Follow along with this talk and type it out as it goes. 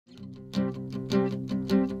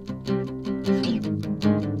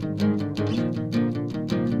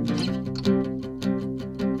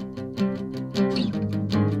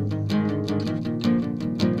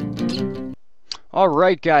All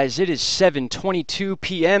right, guys, it is 7:22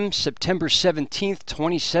 p.m., September 17th,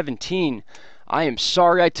 2017. I am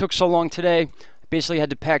sorry I took so long today. I basically had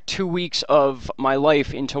to pack 2 weeks of my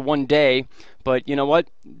life into one day, but you know what?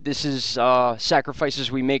 This is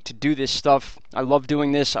sacrifices we make to do this stuff. I love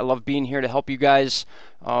doing this. I love being here to help you guys.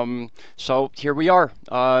 So here we are.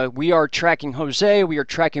 We are tracking Jose, we are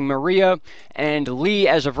tracking Maria, and Lee,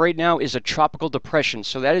 as of right now, is a tropical depression.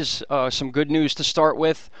 So that is some good news to start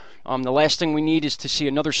with. The last thing we need is to see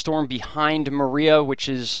another storm behind Maria, which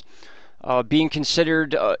is being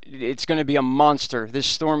considered, it's going to be a monster. This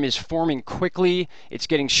storm is forming quickly. It's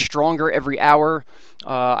getting stronger every hour.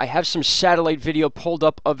 I have some satellite video pulled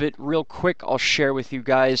up of it real quick. I'll share with you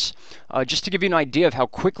guys just to give you an idea of how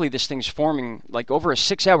quickly this thing's forming. Like over a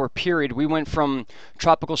 6-hour period, we went from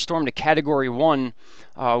tropical storm to Category 1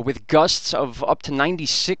 with gusts of up to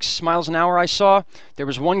 96 miles an hour I saw. There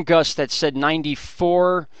was one gust that said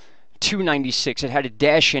 94 296. It had a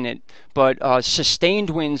dash in it, but sustained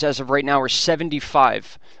winds as of right now are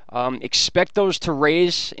 75. Expect those to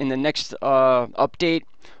raise in the next update.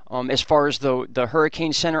 As far as the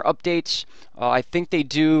Hurricane Center updates, I think they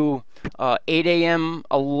do 8 a.m.,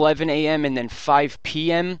 11 a.m., and then 5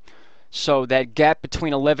 p.m. So that gap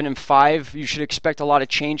between 11 and 5, you should expect a lot of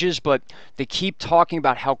changes, but they keep talking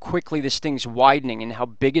about how quickly this thing's widening and how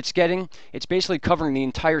big it's getting. It's basically covering the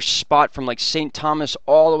entire spot from like St. Thomas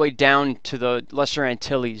all the way down to the Lesser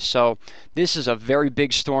Antilles. So this is a very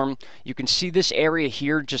big storm. You can see this area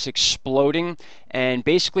here just exploding, and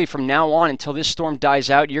basically from now on until this storm dies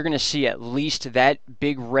out, you're going to see at least that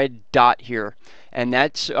big red dot here. And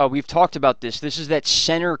that's, we've talked about this. This is that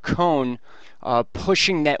center cone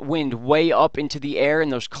pushing that wind way up into the air,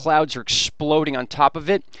 and those clouds are exploding on top of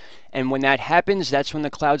it. And when that happens, that's when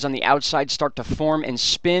the clouds on the outside start to form and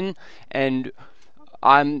spin. And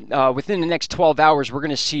within the next 12 hours, we're going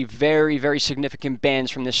to see very, very significant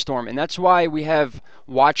bands from this storm. And that's why we have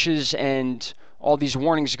watches and all these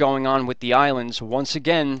warnings going on with the islands. Once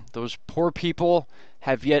again, those poor people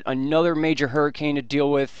have yet another major hurricane to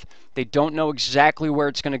deal with. They don't know exactly where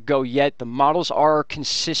it's going to go yet. The models are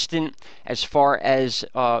consistent as far as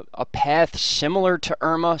a path similar to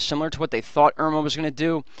Irma, similar to what they thought Irma was going to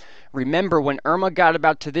do. Remember, when Irma got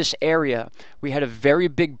about to this area, we had a very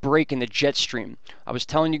big break in the jet stream. I was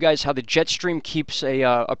telling you guys how the jet stream keeps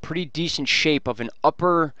a pretty decent shape of an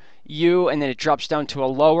upper U, and then it drops down to a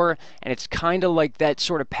lower, and it's kind of like that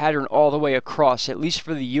sort of pattern all the way across, at least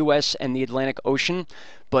for the U.S. and the Atlantic Ocean.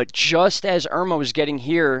 But just as Irma was getting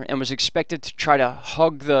here and was expected to try to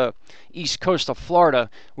hug the east coast of Florida,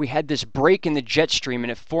 we had this break in the jet stream,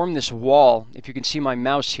 and it formed this wall. If you can see my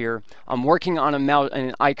mouse here, I'm working on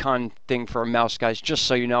an icon thing for a mouse, guys, just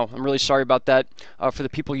so you know. I'm really sorry about that. For the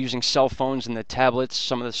people using cell phones and the tablets,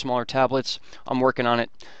 some of the smaller tablets, I'm working on it.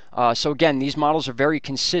 So again, these models are very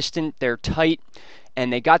consistent, they're tight,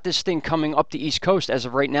 and they got this thing coming up the East Coast as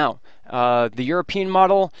of right now. The European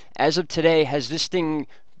model, as of today, has this thing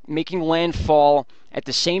making landfall at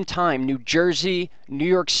the same time, New Jersey, New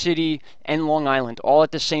York City, and Long Island, all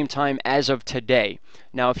at the same time as of today.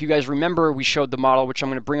 Now, if you guys remember, we showed the model, which I'm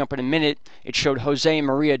going to bring up in a minute. It showed Jose and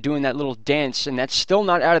Maria doing that little dance, and that's still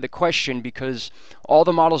not out of the question because all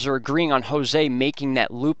the models are agreeing on Jose making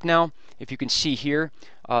that loop now. If you can see here,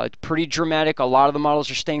 it's pretty dramatic. A lot of the models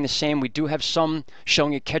are staying the same. We do have some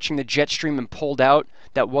showing it catching the jet stream and pulled out.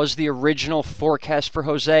 That was the original forecast for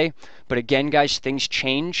Jose. But again, guys, things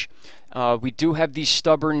change. We do have these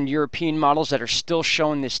stubborn European models that are still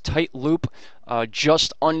showing this tight loop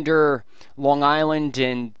just under Long Island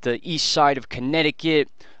and the east side of Connecticut,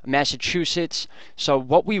 Massachusetts. So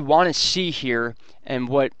what we want to see here and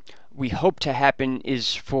what we hope to happen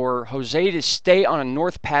is for Jose to stay on a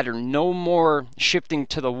north pattern, no more shifting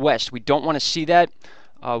to the west. We don't want to see that.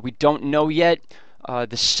 We don't know yet.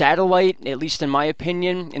 The satellite, at least in my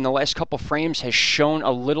opinion, in the last couple frames has shown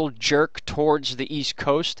a little jerk towards the east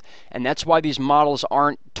coast, and that's why these models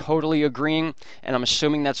aren't totally agreeing, and I'm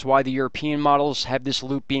assuming that's why the European models have this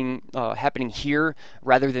loop being happening here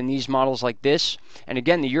rather than these models like this. And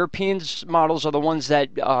again, the European models are the ones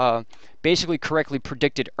that basically correctly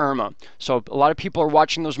predicted Irma. So a lot of people are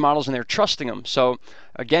watching those models and they're trusting them. So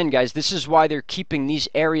again, guys, this is why they're keeping these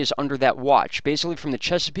areas under that watch. Basically from the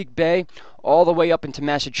Chesapeake Bay all the way up into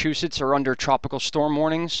Massachusetts are under tropical storm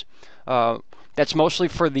warnings. That's mostly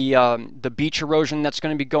for the beach erosion that's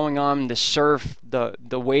going to be going on, the surf,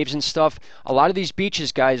 the waves and stuff. A lot of these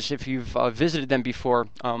beaches, guys, if you've visited them before,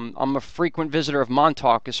 I'm a frequent visitor of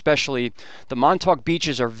Montauk, especially. The Montauk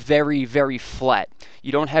beaches are very, very flat.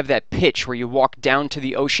 you don't have that pitch where you walk down to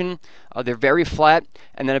the ocean. They're very flat,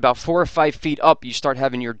 and then about 4 or 5 feet up, you start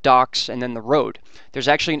having your docks and then the road. There's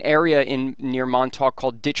actually an area near Montauk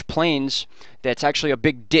called Ditch Plains that's actually a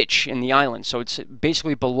big ditch in the island. So it's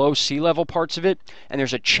basically below sea level parts of it, and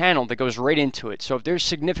there's a channel that goes right into it. So if there's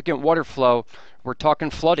significant water flow, we're talking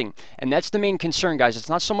flooding. And that's the main concern, guys. It's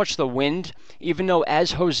not so much the wind, even though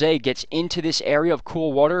as Jose gets into this area of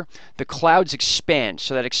cool water, the clouds expand.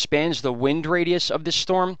 So that expands the wind radius of this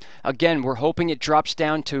storm. Again, we're hoping it drops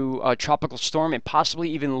down to a tropical storm and possibly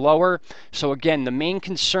even lower. So again, the main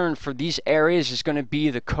concern for these areas is going to be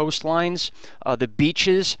the coastlines, the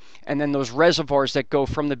beaches, and then those reservoirs that go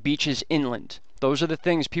from the beaches inland. Those are the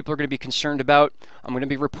things people are going to be concerned about. I'm going to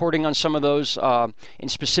be reporting on some of those in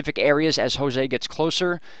specific areas as Jose gets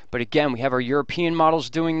closer. But again, we have our European models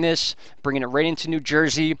doing this, bringing it right into New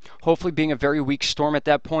Jersey, hopefully being a very weak storm at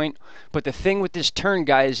that point. But the thing with this turn,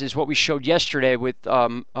 guys, is what we showed yesterday with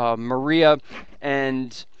Maria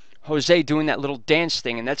and Jose doing that little dance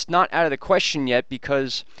thing. And that's not out of the question yet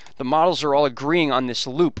because the models are all agreeing on this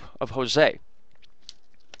loop of Jose.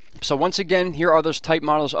 So once again, here are those type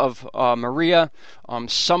models of Maria.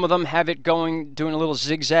 Some of them have it doing a little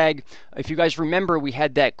zigzag. If you guys remember, we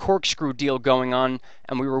had that corkscrew deal going on,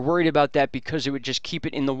 and we were worried about that because it would just keep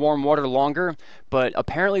it in the warm water longer. But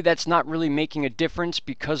apparently that's not really making a difference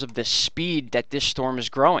because of the speed that this storm is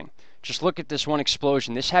growing. Just look at this one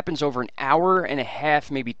explosion. This happens over an hour and a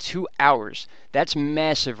half, maybe 2 hours. That's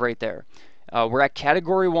massive right there. We're at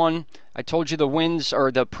Category 1. I told you the winds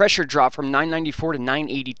or the pressure dropped from 994 to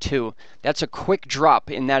 982. That's a quick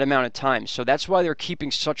drop in that amount of time. So that's why they're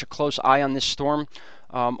keeping such a close eye on this storm.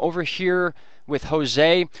 Over here with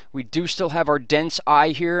Jose, we do still have our dense eye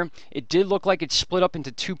here. It did look like it split up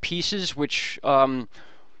into 2 pieces, which would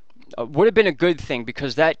have been a good thing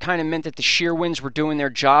because that kind of meant that the shear winds were doing their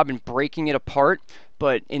job and breaking it apart.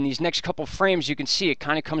 But in these next couple frames, you can see it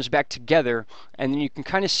kind of comes back together, and then you can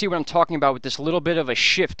kind of see what I'm talking about with this little bit of a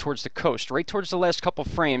shift towards the coast, right towards the last couple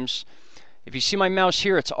frames. If you see my mouse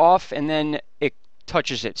here, it's off, and then it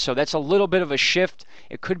touches it. So that's a little bit of a shift.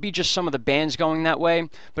 It could be just some of the bands going that way,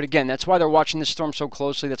 but again, that's why they're watching this storm so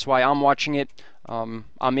closely. That's why I'm watching it. I'm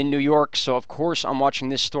in New York, so of course I'm watching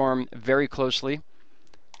this storm very closely.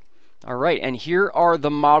 All right, and here are the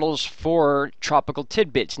models for tropical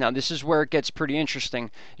tidbits. Now, this is where it gets pretty interesting.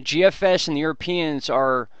 GFS and the Europeans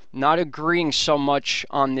are not agreeing so much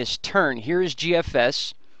on this turn. Here is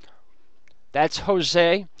GFS. That's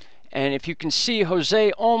Jose. And if you can see,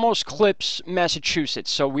 Jose almost clips Massachusetts.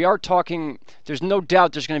 So we are talking, there's no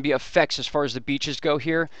doubt there's going to be effects as far as the beaches go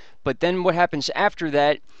here. But then what happens after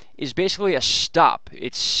that is basically a stop.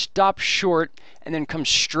 It stops short and then comes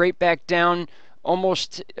straight back down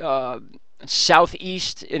almost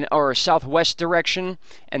southeast or southwest direction,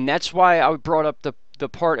 and that's why I brought up the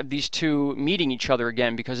part of these two meeting each other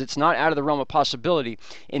again, because it's not out of the realm of possibility.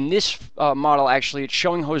 In this model, actually, it's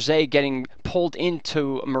showing Jose getting pulled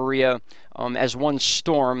into Maria as one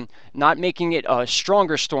storm, not making it a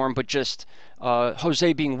stronger storm, but just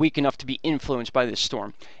Jose being weak enough to be influenced by this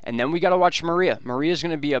storm. And then we got to watch Maria. Maria is going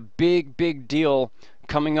to be a big deal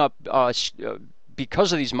coming up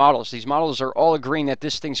because of these models. These models are all agreeing that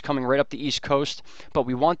this thing's coming right up the East Coast, but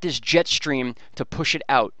we want this jet stream to push it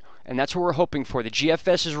out, and that's what we're hoping for. The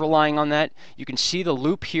GFS is relying on that. You can see the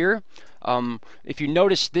loop here. If you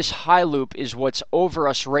notice, this high loop is what's over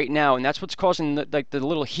us right now, and that's what's causing the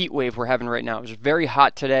little heat wave we're having right now. It was very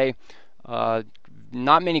hot today.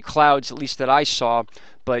 Not many clouds, at least that I saw,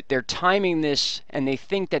 but they're timing this, and they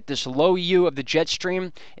think that this low U of the jet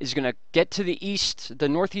stream is going to get to the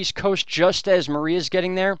northeast coast just as Maria's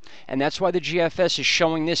getting there, and that's why the GFS is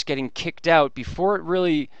showing this getting kicked out before it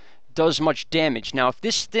really does much damage. Now, if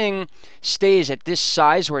this thing stays at this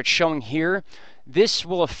size where it's showing here, this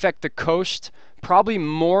will affect the coast probably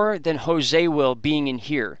more than Jose will being in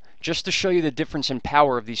here, just to show you the difference in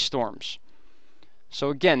power of these storms. So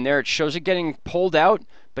again, there it shows it getting pulled out,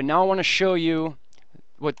 but now I want to show you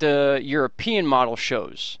what the European model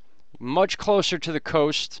shows. Much closer to the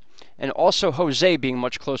coast, and also Jose being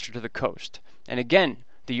much closer to the coast. And again,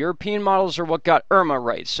 the European models are what got Irma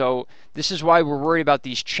right, so this is why we're worried about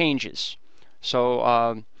these changes.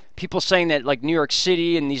 So people saying that like New York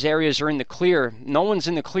City and these areas are in the clear. No one's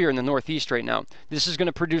in the clear in the Northeast right now. This is going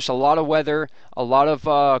to produce a lot of weather, a lot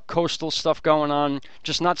of coastal stuff going on,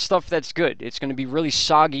 just not stuff that's good. It's going to be really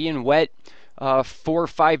soggy and wet 4 or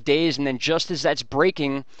 5 days, and then just as that's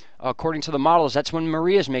breaking, according to the models, that's when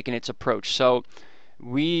Maria's making its approach. So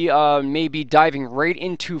we may be diving right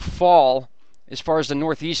into fall as far as the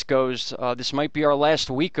Northeast goes. This might be our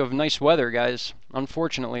last week of nice weather, guys,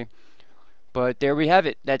 unfortunately. But there we have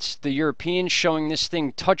it. That's the Europeans showing this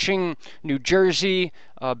thing touching New Jersey,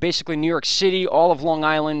 basically New York City, all of Long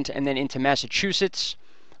Island, and then into Massachusetts.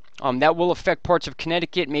 That will affect parts of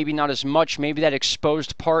Connecticut, maybe not as much. Maybe that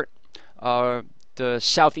exposed part, the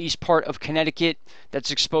southeast part of Connecticut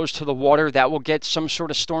that's exposed to the water, that will get some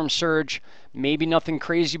sort of storm surge. Maybe nothing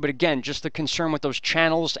crazy, but again, just the concern with those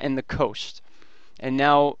channels and the coast. And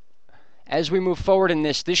now, as we move forward in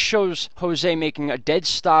this shows Jose making a dead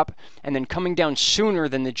stop and then coming down sooner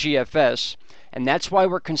than the GFS. And that's why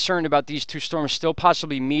we're concerned about these two storms still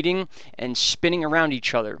possibly meeting and spinning around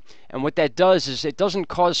each other. And what that does is it doesn't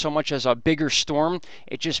cause so much as a bigger storm.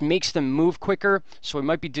 It just makes them move quicker. So we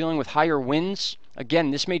might be dealing with higher winds.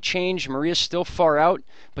 Again, this may change. Maria's still far out.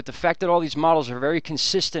 But the fact that all these models are very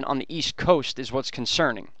consistent on the East Coast is what's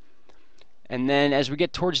concerning. And then as we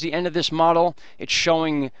get towards the end of this model, it's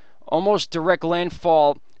showing almost direct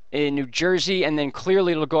landfall in New Jersey. And then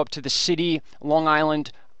clearly it'll go up to the city, Long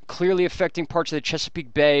Island, clearly affecting parts of the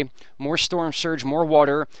Chesapeake Bay, more storm surge, more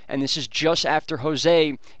water, and this is just after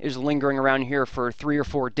Jose is lingering around here for 3 or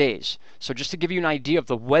 4 days. So just to give you an idea of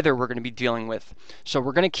the weather we're going to be dealing with. So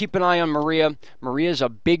we're going to keep an eye on Maria. Maria is a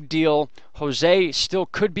big deal. Jose still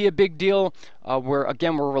could be a big deal. We're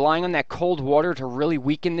relying on that cold water to really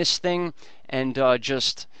weaken this thing and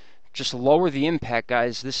just lower the impact,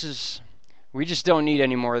 guys. We just don't need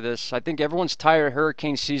any more of this. I think everyone's tired of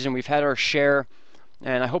hurricane season. We've had our share.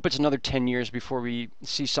 And I hope it's another 10 years before we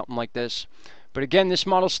see something like this. But again, this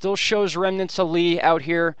model still shows remnants of Lee out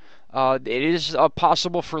here. It is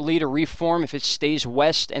possible for Lee to reform if it stays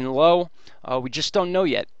west and low. We just don't know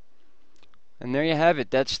yet. And there you have it.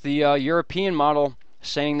 That's the European model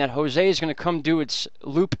saying that Jose is going to come do its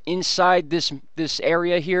loop inside this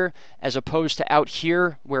area here as opposed to out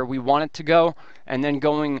here where we want it to go. And then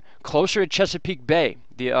going closer to Chesapeake Bay.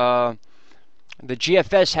 The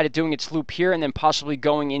GFS had it doing its loop here and then possibly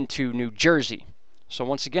going into New Jersey. So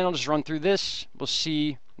once again, I'll just run through this. We'll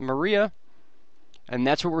see Maria. And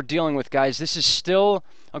that's what we're dealing with, guys. This is still,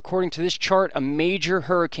 according to this chart, a major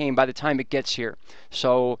hurricane by the time it gets here.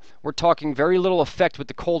 So we're talking very little effect with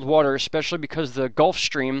the cold water, especially because the Gulf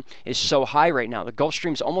Stream is so high right now. The Gulf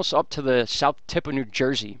Stream's almost up to the south tip of New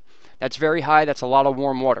Jersey. That's very high. That's a lot of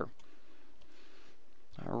warm water.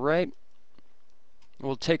 All right.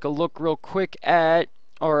 We'll take a look real quick at,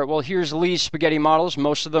 here's Lee's spaghetti models.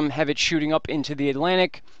 Most of them have it shooting up into the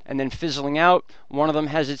Atlantic and then fizzling out. One of them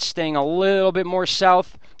has it staying a little bit more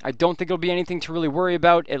south. I don't think it'll be anything to really worry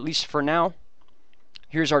about, at least for now.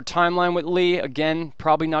 Here's our timeline with Lee. Again,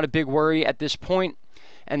 probably not a big worry at this point.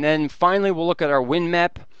 And then finally, we'll look at our wind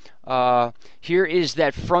map. Here is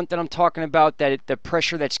that front that I'm talking about, the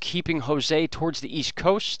pressure that's keeping Jose towards the East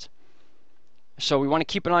Coast. So we want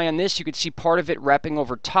to keep an eye on this. You can see part of it wrapping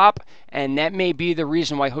over top, and that may be the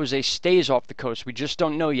reason why Jose stays off the coast. We just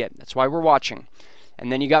don't know yet. That's why we're watching.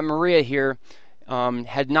 And then you got Maria here.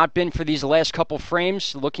 Had not been for these last couple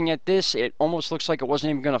frames, looking at this, it almost looks like it wasn't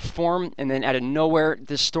even going to form, and then out of nowhere,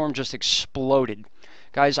 this storm just exploded.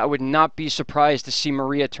 Guys, I would not be surprised to see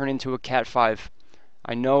Maria turn into a Cat 5.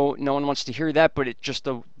 I know no one wants to hear that, but it just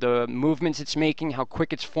the movements it's making, how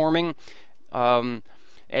quick it's forming,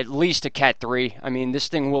 at least a Cat 3. I mean, this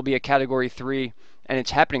thing will be a Category 3, and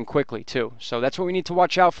it's happening quickly, too. So that's what we need to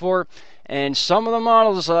watch out for. And some of the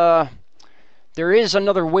models, there is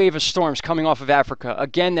another wave of storms coming off of Africa.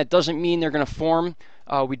 Again, that doesn't mean they're going to form.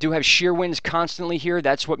 We do have shear winds constantly here.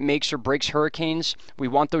 That's what makes or breaks hurricanes. We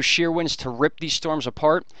want those shear winds to rip these storms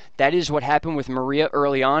apart. That is what happened with Maria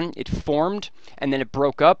early on. It formed, and then it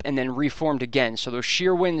broke up, and then reformed again. So those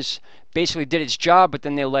shear winds basically did its job, but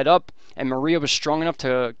then they let up, and Maria was strong enough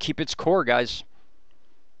to keep its core, guys.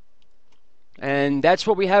 And that's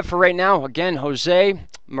what we have for right now. Again, Jose,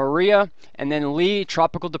 Maria, and then Lee,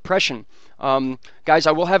 Tropical Depression. Guys,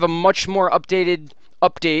 I will have a much more updated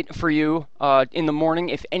update for you in the morning.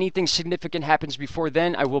 If anything significant happens before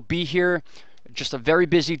then, I will be here. Just a very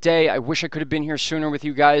busy day. I wish I could have been here sooner with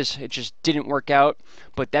you guys. It just didn't work out.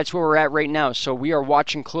 But that's where we're at right now. So we are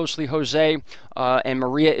watching closely Jose, and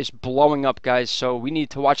Maria is blowing up, guys. So we need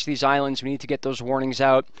to watch these islands. We need to get those warnings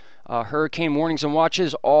out. Hurricane warnings and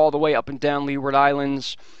watches all the way up and down Leeward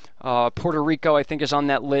Islands. Puerto Rico, I think, is on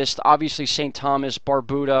that list. Obviously, St. Thomas,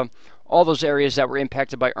 Barbuda, all those areas that were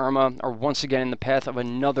impacted by Irma are once again in the path of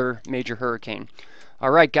another major hurricane. All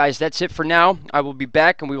right, guys, that's it for now. I will be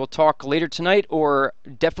back, and we will talk later tonight or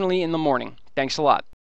definitely in the morning. Thanks a lot.